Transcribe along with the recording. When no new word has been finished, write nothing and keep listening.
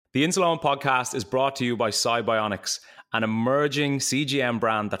The Insulone podcast is brought to you by Cybionics, an emerging CGM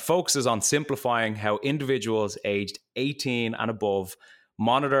brand that focuses on simplifying how individuals aged 18 and above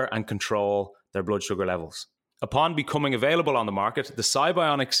monitor and control their blood sugar levels. Upon becoming available on the market, the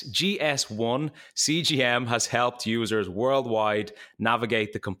Cybionics GS1 CGM has helped users worldwide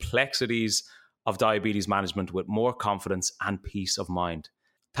navigate the complexities of diabetes management with more confidence and peace of mind.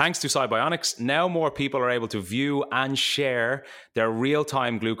 Thanks to Cybionics, now more people are able to view and share their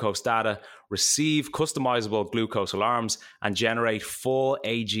real-time glucose data, receive customizable glucose alarms, and generate full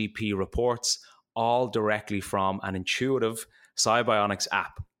AGP reports, all directly from an intuitive Cybionics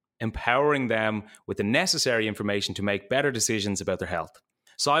app, empowering them with the necessary information to make better decisions about their health.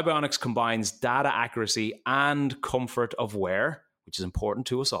 Cybionics combines data accuracy and comfort of wear, which is important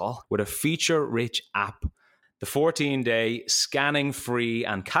to us all, with a feature-rich app. The 14-day scanning-free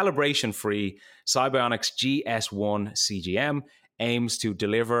and calibration-free Cybionics GS1 CGM aims to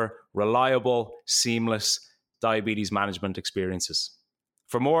deliver reliable, seamless diabetes management experiences.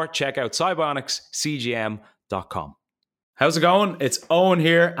 For more, check out cybionicscgm.com. How's it going? It's Owen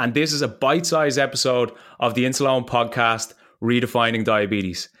here, and this is a bite-sized episode of the Insulone podcast, Redefining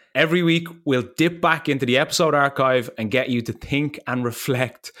Diabetes. Every week, we'll dip back into the episode archive and get you to think and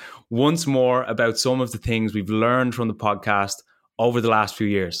reflect once more about some of the things we've learned from the podcast over the last few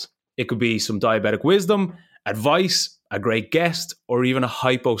years. It could be some diabetic wisdom, advice, a great guest, or even a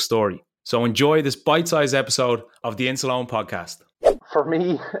hypo story. So enjoy this bite-sized episode of the Insulone podcast. For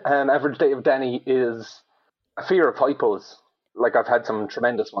me, an average day of Danny is a fear of hypos. Like, I've had some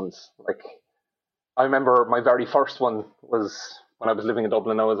tremendous ones. Like, I remember my very first one was when I was living in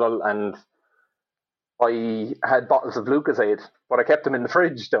Dublin now as well, and I had bottles of Lucozade, but I kept them in the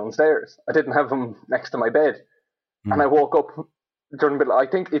fridge downstairs. I didn't have them next to my bed. And I woke up during the middle. I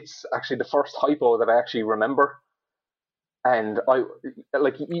think it's actually the first hypo that I actually remember. And I,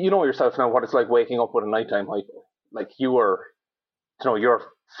 like, you know yourself now what it's like waking up with a nighttime hypo. Like, you're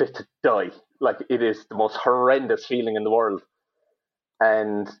fit to die. Like, it is the most horrendous feeling in the world.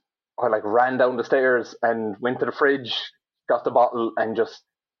 And I ran down the stairs and went to the fridge, got the bottle, and just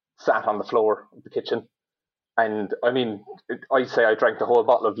sat on the floor of the kitchen. And I mean, I'd say I drank the whole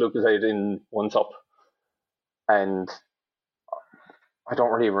bottle of Lucozade in one sup. And I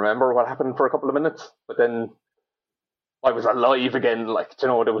don't really remember what happened for a couple of minutes, but then I was alive again.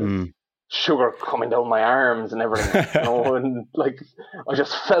 There was sugar coming down my arms and everything, and I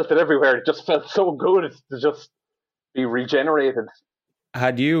just felt it everywhere. It just felt so good to just be regenerated.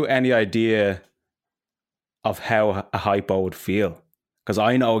 Had you any idea of how a hypo would feel? Because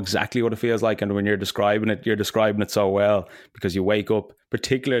I know exactly what it feels like, and when you're describing it so well, because you wake up,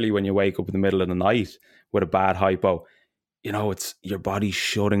 particularly when you wake up in the middle of the night with a bad hypo, it's your body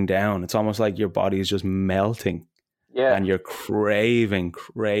shutting down. It's almost like your body is just melting. Yeah. And you're craving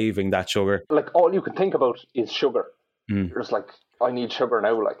that sugar. Like, all you can think about is sugar. You're just like, I need sugar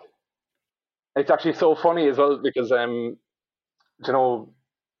now. Like, it's actually so funny as well, because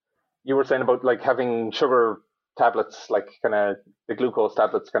you were saying about having sugar tablets, kind of the glucose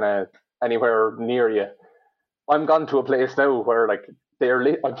tablets, kind of anywhere near you. I'm gone to a place now where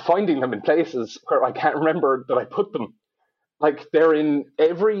I'm finding them in places where I can't remember that I put them. Like, they're in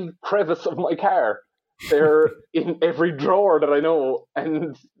every crevice of my car. They're in every drawer that I know,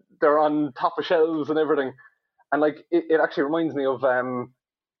 and they're on top of shelves and everything. And it actually reminds me of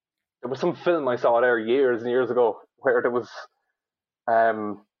there was some film I saw there years and years ago where there was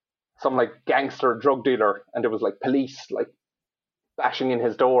some gangster drug dealer, and there was police bashing in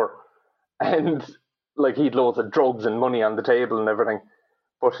his door, and he'd loads of drugs and money on the table and everything,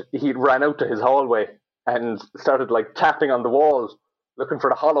 but he ran out to his hallway and started tapping on the wall looking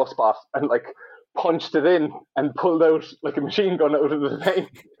for the hollow spot, and punched it in and pulled out a machine gun out of the thing.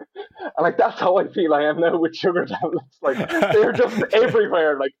 And that's how I feel I am now with sugar tablets. They're just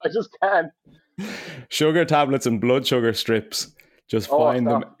everywhere. I just can't. Sugar tablets and blood sugar strips. Just find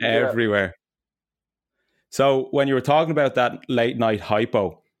them everywhere. Yeah. So when you were talking about that late night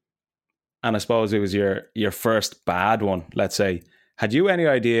hypo, and I suppose it was your first bad one, let's say, had you any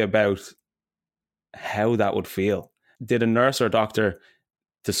idea about how that would feel? Did a nurse or doctor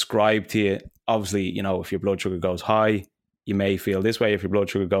describe to you, obviously, if your blood sugar goes high, you may feel this way. If your blood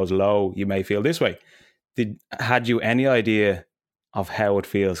sugar goes low, you may feel this way. Had you any idea of how it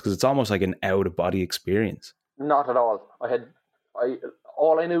feels? Because it's almost like an out-of-body experience. Not at all.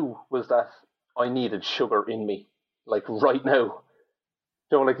 All I knew was that I needed sugar in me, right now.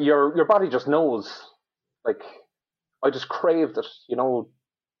 Your body just knows. I just craved it.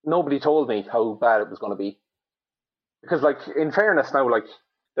 Nobody told me how bad it was going to be. Because, in fairness now,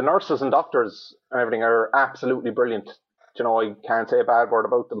 the nurses and doctors and everything are absolutely brilliant. I can't say a bad word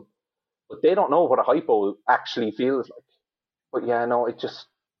about them. But they don't know what a hypo actually feels like. But yeah, no, it just,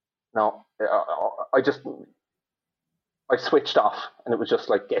 no, I switched off, and it was just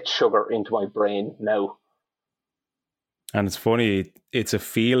like, get sugar into my brain now. And it's funny, it's a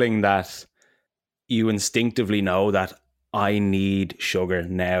feeling that you instinctively know that I need sugar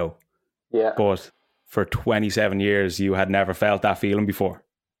now. Yeah. But for 27 years, you had never felt that feeling before.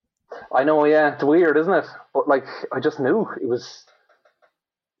 I know, yeah, it's weird, isn't it? But like, I just knew it was,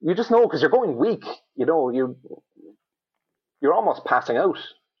 you just know because you're going weak, you're almost passing out.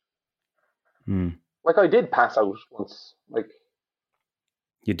 Like, I did pass out once, like.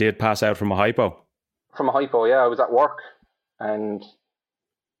 You did pass out from a hypo? From a hypo, yeah. I was at work and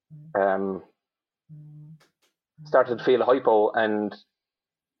started to feel a hypo and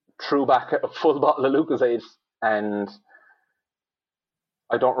threw back a full bottle of Lucozade, and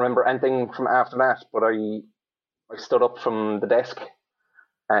I don't remember anything from after that, but I stood up from the desk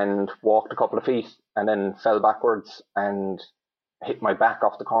and walked a couple of feet and then fell backwards and hit my back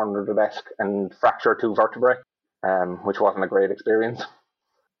off the corner of the desk and fractured 2 vertebrae, which wasn't a great experience.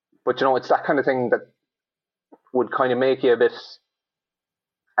 But, it's that kind of thing that would kind of make you a bit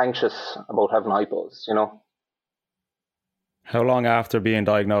anxious about having hypos, How long after being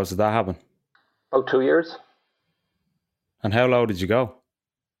diagnosed did that happen? About 2 years. And how low did you go?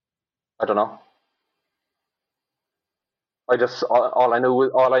 I don't know. I just, all I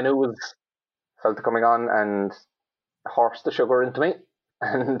knew was felt it coming on and horsed the sugar into me,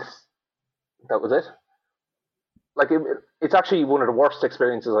 and that was it. Like, it's actually one of the worst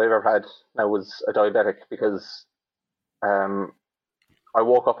experiences I've ever had now as a diabetic, because I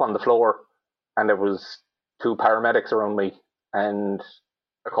woke up on the floor and there was 2 paramedics around me and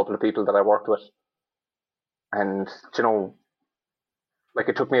a couple of people that I worked with. And, like,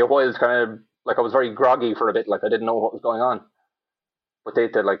 it took me a while to kind of, like, I was very groggy for a bit, like I didn't know what was going on. But they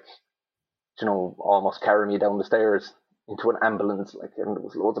had to, like, almost carry me down the stairs into an ambulance, like, and there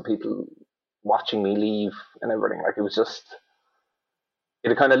was loads of people watching me leave and everything. Like, it was just,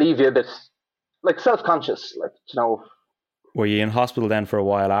 it'd kind of leave you a bit, like, self-conscious, like, Were you in hospital then for a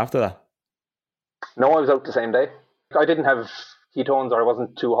while after that? No, I was out the same day. I didn't have ketones, or I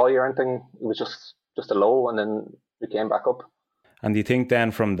wasn't too high or anything. It was just a low, and then it came back up. And do you think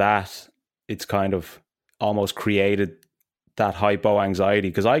then from that, it's kind of almost created that hypo anxiety?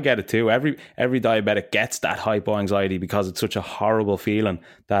 Because I get it too. Every diabetic gets that hypo anxiety because it's such a horrible feeling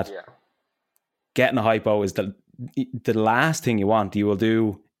that getting a hypo is the last thing you want. You will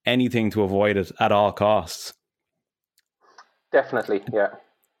do anything to avoid it at all costs. Definitely, yeah.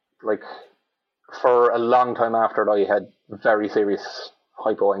 Like, for a long time after that, I had very serious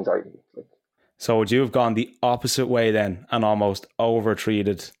hypo anxiety. So would you have gone the opposite way then and almost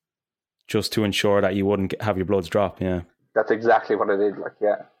over-treated just to ensure that you wouldn't have your bloods drop? Yeah. That's exactly what I did, like,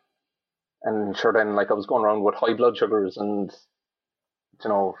 yeah. And sure, then, like, I was going around with high blood sugars, and,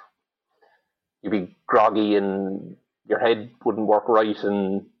 you'd be groggy and your head wouldn't work right,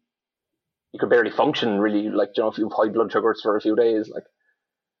 and you could barely function, really, like, if you have high blood sugars for a few days, like.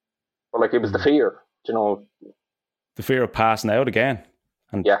 But, like, it was the fear, The fear of passing out again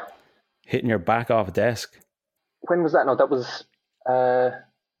and hitting your back off a desk. When was that? No, that was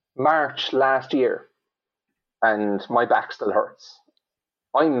March last year, and my back still hurts.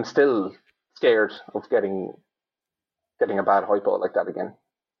 I'm still scared of getting a bad hypo like that again.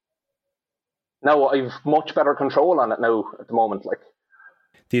 Now, I've much better control on it now at the moment. Like,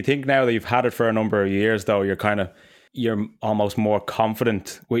 do you think now that you've had it for a number of years, though, you're almost more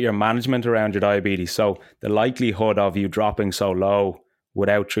confident with your management around your diabetes? So the likelihood of you dropping so low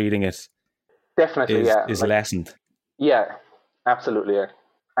without treating it definitely is lessened. Yeah, absolutely. Yeah.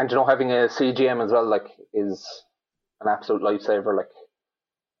 And having a CGM as well, like, is an absolute lifesaver. Like,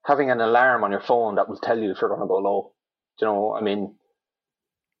 having an alarm on your phone that will tell you if you're going to go low. I mean,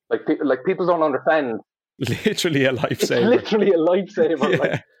 like people don't understand. Literally a lifesaver. It's literally a lifesaver.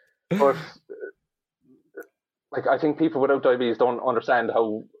 Yeah. But like, I think people without diabetes don't understand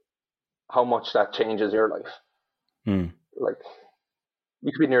how much that changes your life. Like,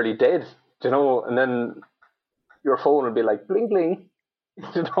 you could be nearly dead, and then your phone will be like bling bling.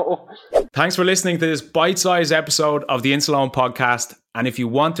 Thanks for listening to this bite-sized episode of the Insulone podcast. And if you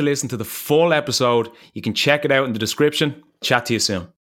want to listen to the full episode, you can check it out in the description. Chat to you soon.